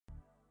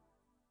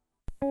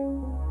Hi,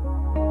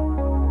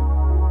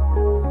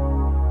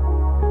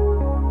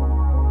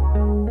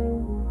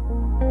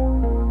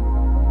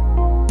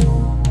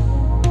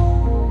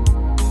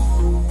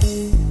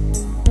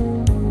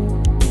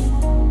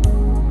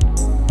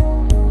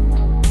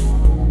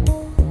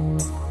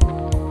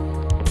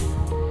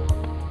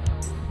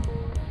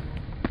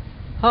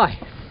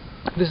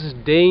 this is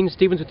Dane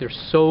Stevens with your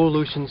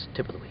Soulutions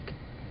Tip of the Week.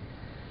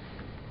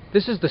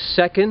 This is the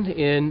second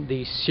in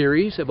the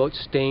series about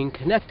staying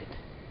connected.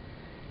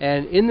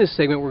 And in this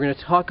segment we're going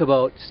to talk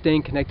about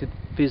staying connected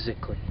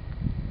physically.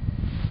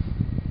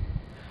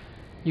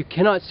 You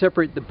cannot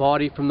separate the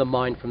body from the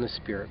mind from the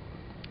spirit.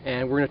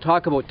 And we're going to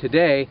talk about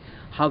today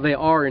how they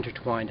are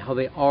intertwined, how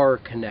they are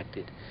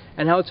connected,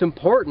 and how it's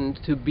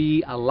important to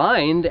be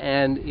aligned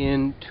and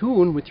in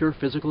tune with your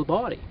physical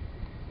body.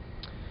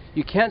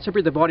 You can't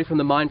separate the body from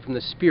the mind from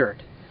the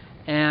spirit.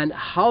 And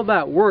how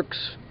that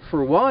works,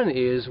 for one,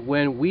 is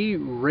when we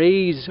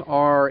raise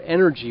our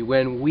energy,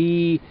 when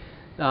we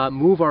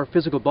move our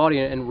physical body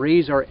and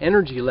raise our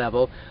energy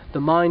level, the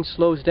mind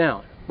slows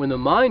down. When the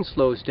mind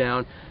slows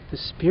down, the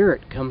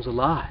spirit comes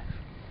alive.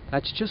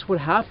 That's just what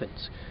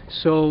happens.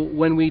 So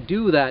when we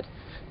do that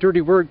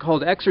dirty word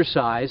called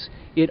exercise,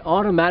 it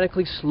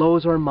automatically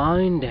slows our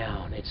mind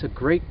down. It's a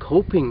great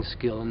coping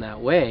skill in that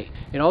way.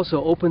 It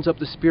also opens up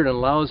the spirit and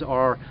allows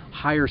our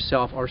higher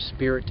self, our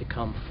spirit, to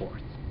come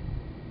forth.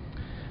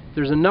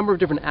 There's a number of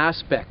different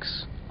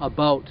aspects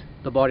about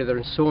the body that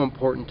are so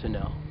important to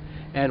know.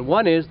 And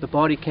one is the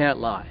body can't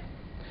lie.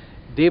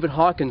 David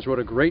Hawkins wrote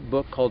a great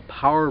book called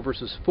Power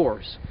versus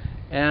Force,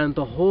 and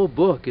the whole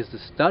book is the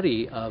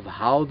study of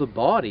how the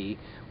body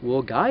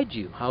will guide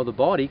you, how the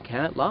body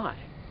can't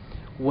lie.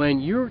 When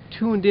you're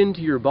tuned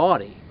into your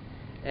body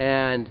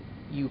and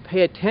you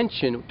pay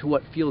attention to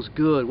what feels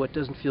good, what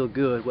doesn't feel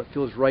good, what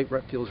feels right,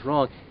 what feels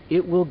wrong,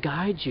 it will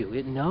guide you.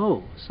 It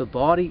knows. The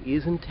body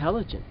is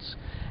intelligence.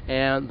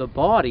 And the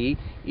body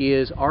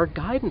is our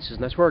guidance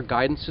system. That's where our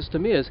guidance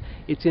system is.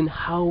 It's in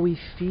how we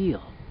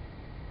feel.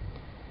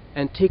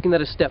 And taking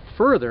that a step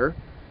further,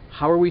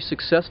 how are we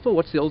successful?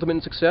 What's the ultimate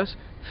in success?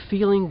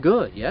 Feeling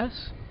good,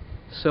 yes?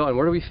 So, and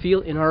where do we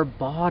feel? In our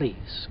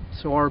bodies.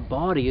 So our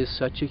body is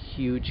such a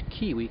huge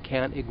key. We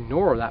can't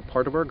ignore that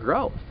part of our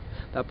growth,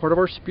 that part of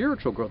our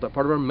spiritual growth, that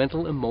part of our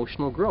mental,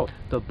 emotional growth.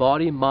 The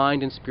body,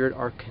 mind, and spirit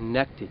are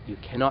connected. You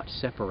cannot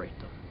separate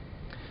them.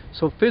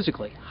 So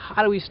physically,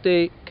 how do we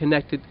stay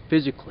connected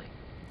physically?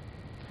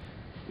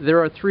 There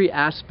are three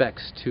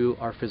aspects to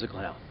our physical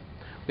health.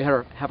 We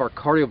have our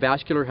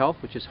cardiovascular health,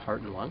 which is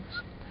heart and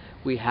lungs.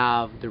 We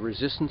have the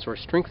resistance or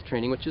strength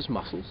training, which is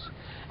muscles.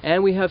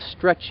 And we have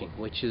stretching,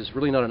 which is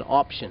really not an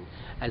option,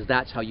 as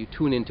that's how you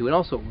tune into and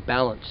also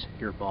balance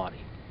your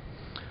body.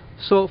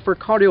 So for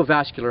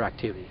cardiovascular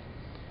activity,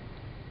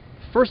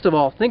 first of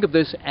all, think of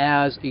this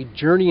as a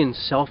journey in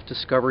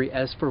self-discovery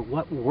as for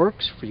what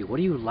works for you. What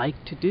do you like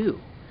to do?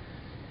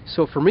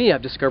 So for me,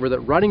 I've discovered that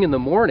running in the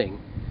morning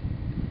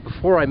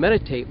before I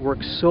meditate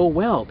works so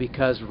well,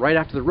 because right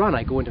after the run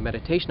I go into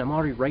meditation. I'm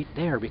already right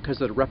there because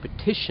of the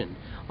repetition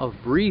of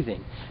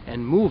breathing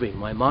and moving.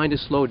 My mind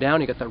is slowed down,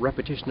 you got that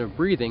repetition of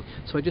breathing,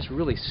 so I just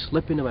really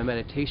slip into my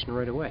meditation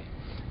right away.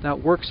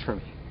 That works for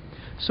me.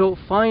 So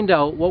find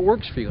out what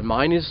works for you.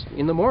 Mine is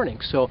in the morning,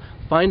 so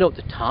find out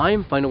the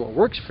time, find out what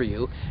works for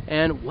you,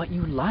 and what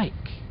you like.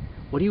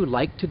 What do you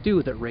like to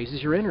do that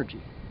raises your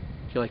energy?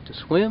 Do you like to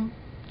swim?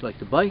 Do you like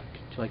to bike?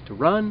 Do you like to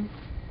run?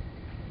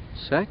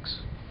 Sex?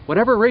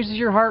 Whatever raises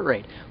your heart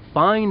rate.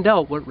 Find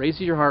out what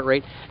raises your heart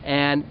rate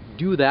and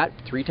do that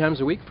 3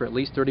 times a week for at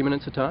least 30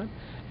 minutes a time.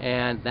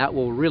 And that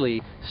will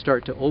really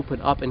start to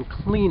open up and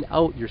clean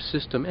out your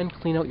system and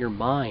clean out your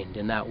mind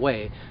in that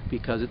way,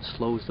 because it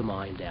slows the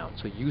mind down.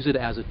 So use it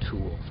as a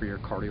tool for your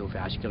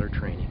cardiovascular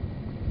training.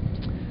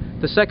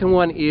 The second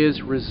one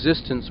is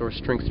resistance or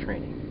strength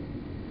training.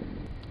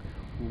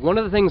 One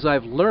of the things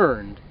I've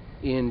learned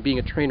in being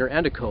a trainer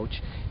and a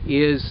coach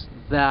is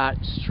that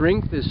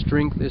strength is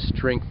strength is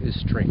strength is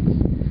strength.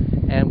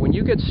 And when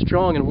you get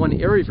strong in one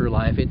area of your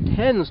life, it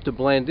tends to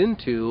blend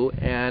into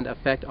and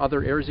affect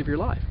other areas of your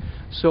life.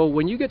 So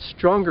when you get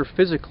stronger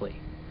physically,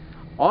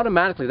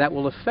 automatically that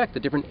will affect the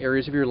different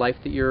areas of your life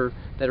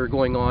that are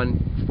going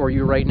on for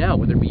you right now,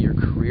 whether it be your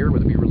career,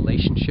 whether it be your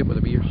relationship, whether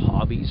it be your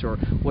hobbies, or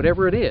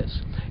whatever it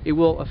is. It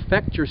will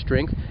affect your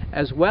strength,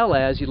 as well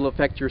as it'll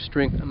affect your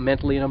strength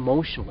mentally and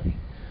emotionally.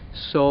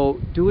 So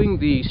doing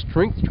the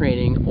strength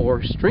training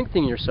or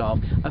strengthening yourself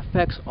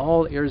affects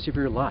all areas of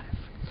your life.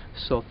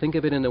 So think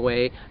of it in a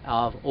way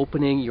of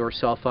opening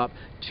yourself up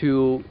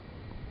to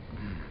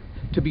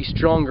be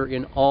stronger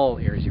in all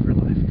areas of your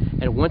life.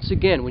 And once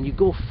again, when you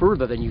go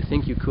further than you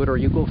think you could, or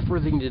you go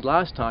further than you did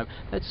last time,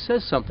 that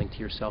says something to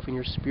yourself, and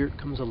your spirit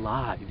comes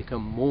alive. You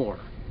become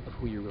more of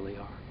who you really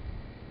are.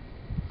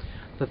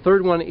 The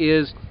third one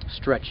is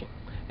stretching.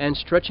 And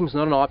stretching is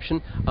not an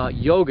option.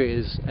 Yoga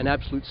is an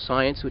absolute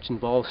science which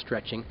involves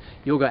stretching.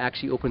 Yoga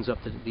actually opens up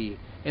the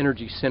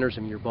energy centers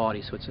in your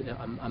body, so it's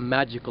a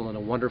magical and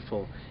a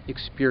wonderful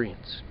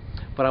experience.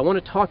 But I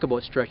want to talk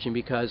about stretching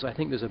because I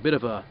think there's a bit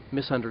of a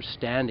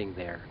misunderstanding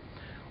there.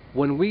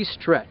 When we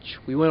stretch,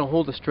 we want to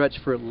hold the stretch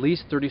for at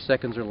least 30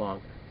 seconds or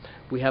longer.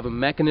 We have a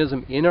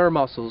mechanism in our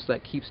muscles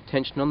that keeps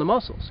tension on the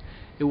muscles.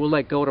 It will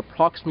let go at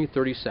approximately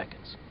 30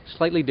 seconds.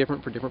 Slightly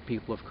different for different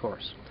people, of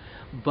course.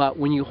 But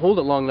when you hold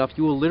it long enough,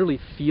 you will literally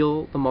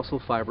feel the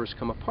muscle fibers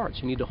come apart.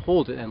 So you need to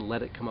hold it and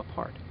let it come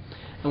apart.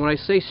 And when I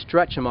say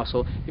stretch a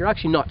muscle, you're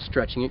actually not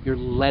stretching it, you're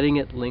letting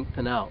it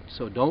lengthen out.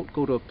 So don't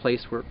go to a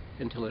place where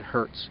until it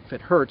hurts. If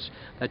it hurts,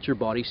 that's your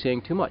body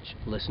saying too much.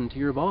 Listen to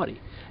your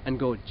body and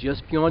go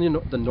just beyond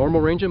the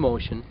normal range of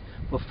motion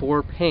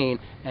before pain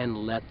and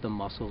let the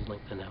muscles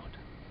lengthen out.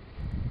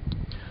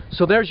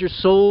 So there's your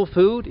soul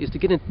food, is to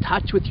get in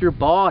touch with your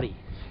body.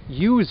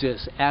 Use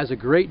this as a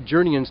great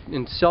journey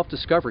in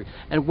self-discovery.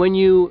 And when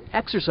you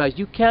exercise,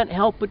 you can't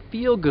help but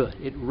feel good.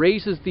 It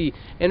raises the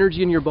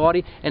energy in your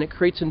body and it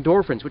creates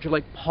endorphins, which are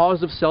like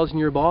positive cells in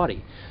your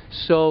body.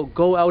 So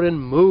go out and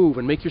move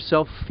and make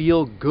yourself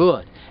feel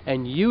good.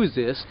 And use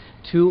this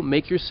to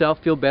make yourself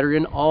feel better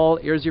in all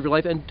areas of your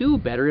life and do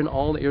better in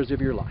all areas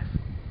of your life.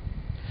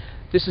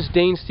 This is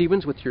Dane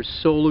Stevens with your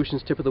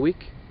Soulutions tip of the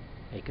week.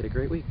 Make it a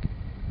great week.